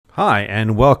Hi,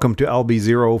 and welcome to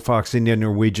LB0 Fox India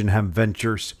Norwegian Ham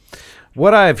Ventures.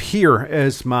 What I have here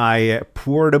is my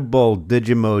portable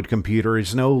Digimode computer.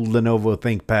 It's an old Lenovo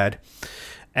ThinkPad.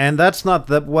 And that's not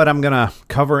what I'm going to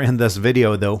cover in this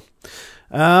video, though.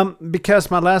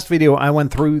 Because my last video, I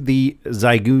went through the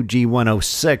Zygu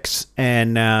G106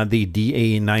 and the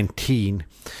DA19.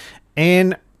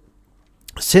 And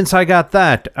since I got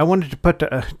that, I wanted to put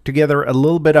together a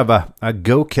little bit of a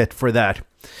Go kit for that.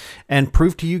 And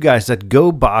prove to you guys that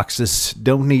Go boxes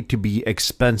don't need to be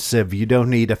expensive. You don't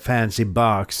need a fancy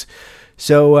box.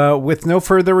 So with no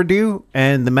further ado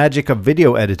and the magic of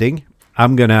video editing,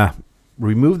 I'm going to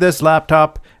remove this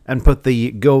laptop and put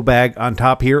the Go bag on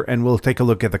top here, and we'll take a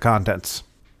look at the contents.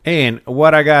 And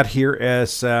what I got here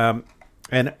is an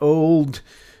old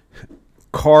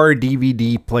car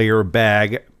DVD player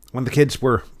bag. When the kids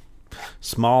were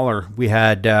smaller, we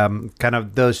had kind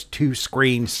of those two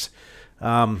screens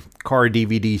car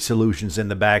DVD solutions in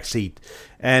the back seat.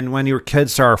 And when your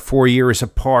kids are 4 years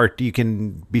apart, you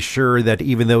can be sure that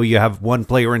even though you have one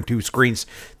player and two screens,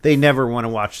 they never want to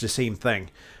watch the same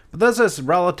thing. But this is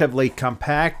relatively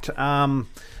compact.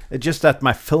 It's just that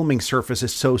my filming surface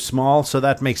is so small, so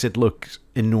that makes it look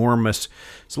enormous.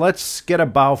 So let's get a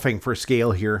Baofeng for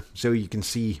scale here so you can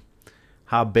see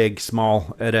how big,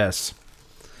 small it is.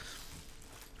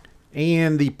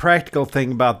 And the practical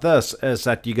thing about this is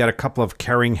that you got a couple of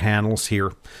carrying handles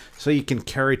here. So you can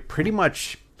carry it pretty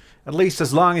much, at least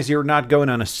as long as you're not going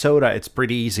on a soda, it's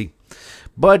pretty easy.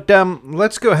 But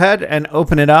let's go ahead and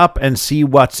open it up and see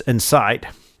what's inside.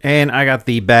 And I got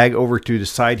the bag over to the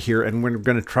side here, and we're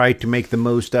going to try to make the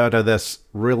most out of this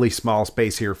really small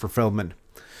space here for filming.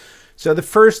 So the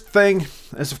first thing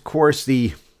is, of course,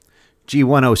 the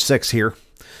G106 here.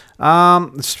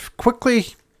 Let's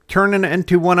quickly turning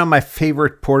into one of my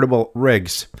favorite portable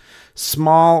rigs.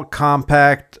 Small,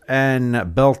 compact,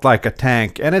 and built like a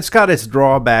tank. And it's got its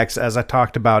drawbacks, as I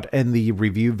talked about in the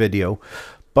review video.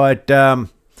 But all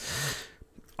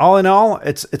in all,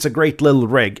 it's a great little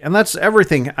rig. And that's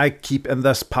everything I keep in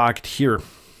this pocket here.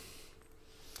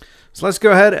 So let's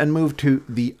go ahead and move to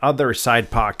the other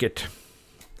side pocket.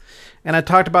 And I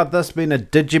talked about this being a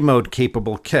Digimode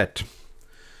capable kit.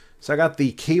 So I got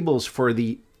the cables for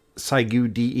the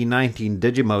Zygu DE19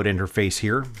 Digimode interface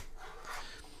here.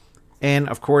 And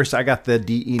of course I got the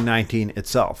DE19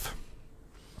 itself.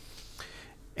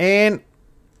 And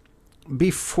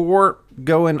before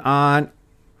going on,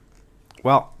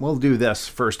 well, we'll do this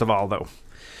first of all though.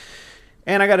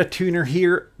 And I got a tuner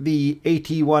here, the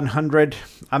AT100.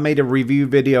 I made a review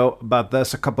video about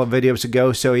this a couple of videos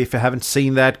ago, so if you haven't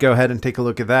seen that, go ahead and take a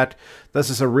look at that.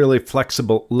 This is a really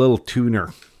flexible little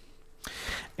tuner.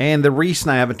 And the reason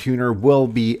I have a tuner will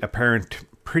be apparent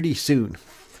pretty soon.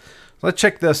 Let's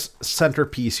check this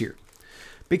centerpiece here.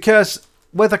 Because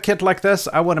with a kit like this,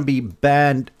 I want to be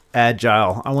band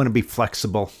agile. I want to be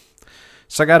flexible.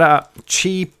 So I got a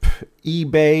cheap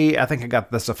eBay. I think I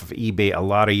got this off of eBay a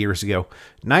lot of years ago.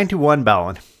 9-to-1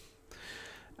 ballon.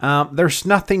 There's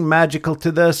nothing magical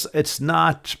to this. It's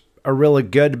not a really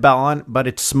good ballon, but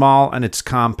it's small and it's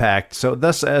compact. So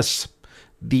this is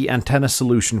the antenna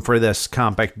solution for this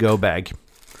compact Go bag.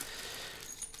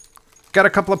 Got a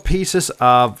couple of pieces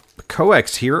of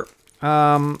coax here.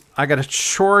 I got a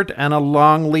short and a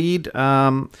long lead.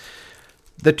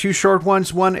 The two short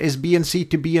ones, one is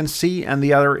BNC to BNC and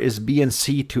the other is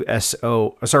BNC to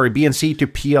BNC to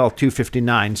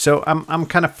PL259. So I'm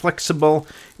kind of flexible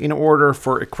in order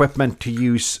for equipment to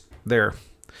use there.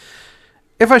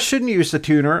 If I shouldn't use the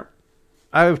tuner,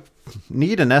 I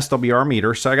need an SWR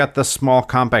meter, so I got this small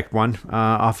compact one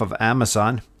off of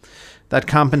Amazon that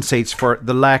compensates for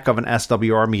the lack of an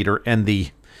SWR meter in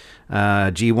the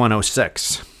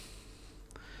G106.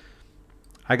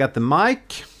 I got the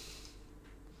mic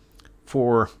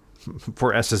for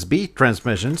SSB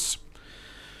transmissions.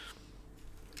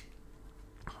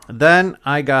 Then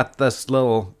I got this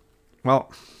little,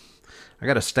 well, I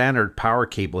got a standard power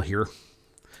cable here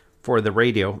for the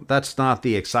radio. That's not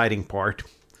the exciting part.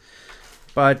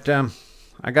 But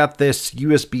I got this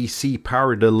USB-C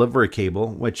power delivery cable,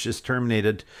 which is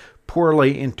terminated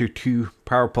poorly into two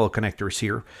power pole connectors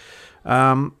here.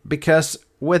 Because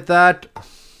with that,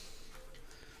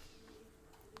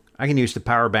 I can use the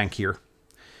power bank here.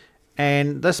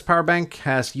 And this power bank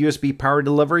has USB power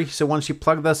delivery. So once you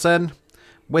plug this in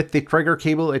with the trigger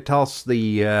cable, it tells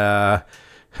the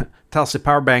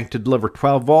power bank to deliver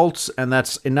 12 volts, and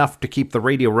that's enough to keep the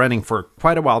radio running for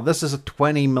quite a while. This is a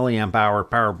 20 milliamp hour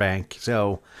power bank,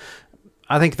 so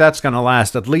I think that's going to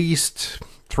last at least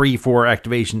 3-4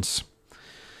 activations.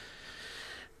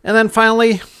 And then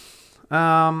finally,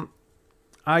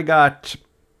 I got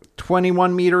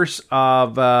 21 meters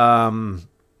of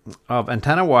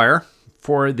antenna wire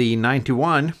for the 9 to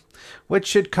 1, which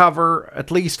should cover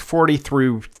at least 40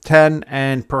 through 10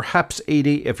 and perhaps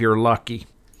 80 if you're lucky.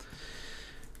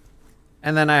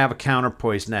 And then I have a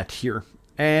counterpoise net here.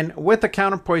 And with the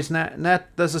counterpoise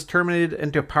net, this is terminated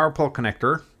into a power pole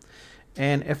connector.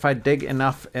 And if I dig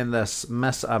enough in this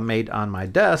mess I made on my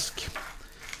desk,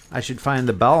 I should find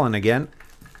the ballon again.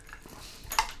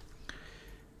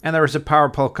 And there is a power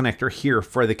pole connector here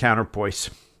for the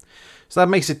counterpoise. So that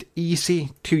makes it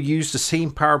easy to use the same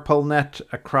power pole net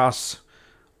across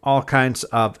all kinds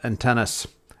of antennas.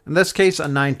 In this case, a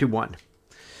 9 to 1.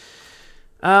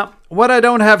 What I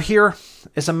don't have here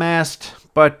is a mast,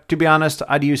 but to be honest,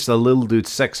 I'd use the Little Dude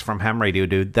 6 from Ham Radio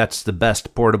Dude. That's the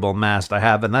best portable mast I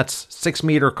have, and that's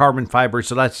 6-meter carbon fiber,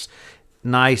 so that's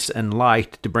nice and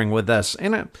light to bring with us,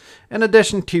 in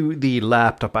addition to the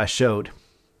laptop I showed.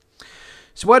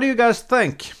 So what do you guys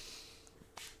think?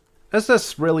 Is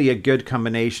this really a good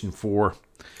combination for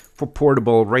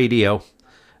portable radio?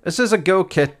 Is this a Go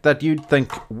kit that you'd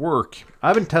think work?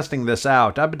 I've been testing this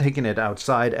out. I've been taking it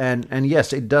outside, and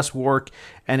yes, it does work,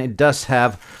 and it does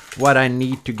have what I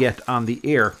need to get on the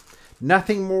air.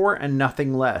 Nothing more and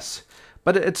nothing less.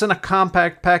 But it's in a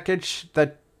compact package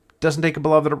that doesn't take up a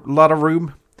lot of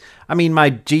room. I mean, my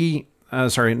ICOM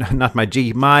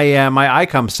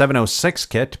 706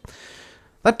 kit,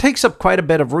 that takes up quite a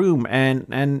bit of room,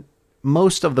 and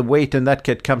most of the weight in that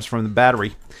kit comes from the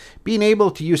battery. Being able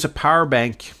to use a power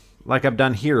bank, like I've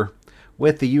done here,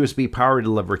 with the USB power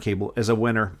delivery cable is a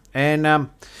winner. And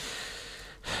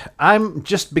I'm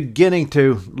just beginning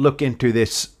to look into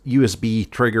this USB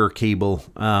trigger cable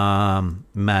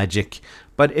magic.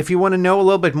 But if you want to know a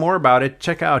little bit more about it,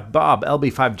 check out Bob,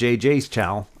 LB5JJ's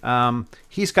channel.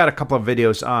 He's got a couple of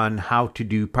videos on how to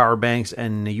do power banks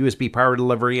and USB power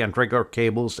delivery and trigger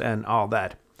cables and all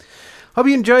that. Hope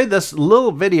you enjoyed this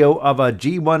little video of a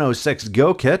G106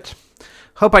 Go kit.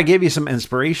 Hope I gave you some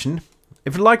inspiration.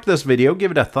 If you liked this video,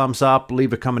 give it a thumbs up,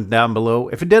 leave a comment down below.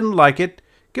 If you didn't like it,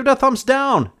 give it a thumbs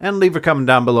down and leave a comment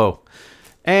down below.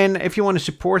 And if you want to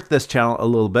support this channel a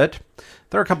little bit,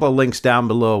 there are a couple of links down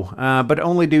below, but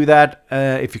only do that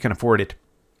if you can afford it.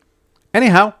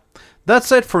 Anyhow,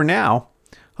 that's it for now.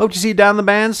 Hope to see you down the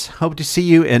bands. Hope to see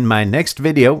you in my next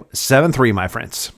video. 7-3, my friends.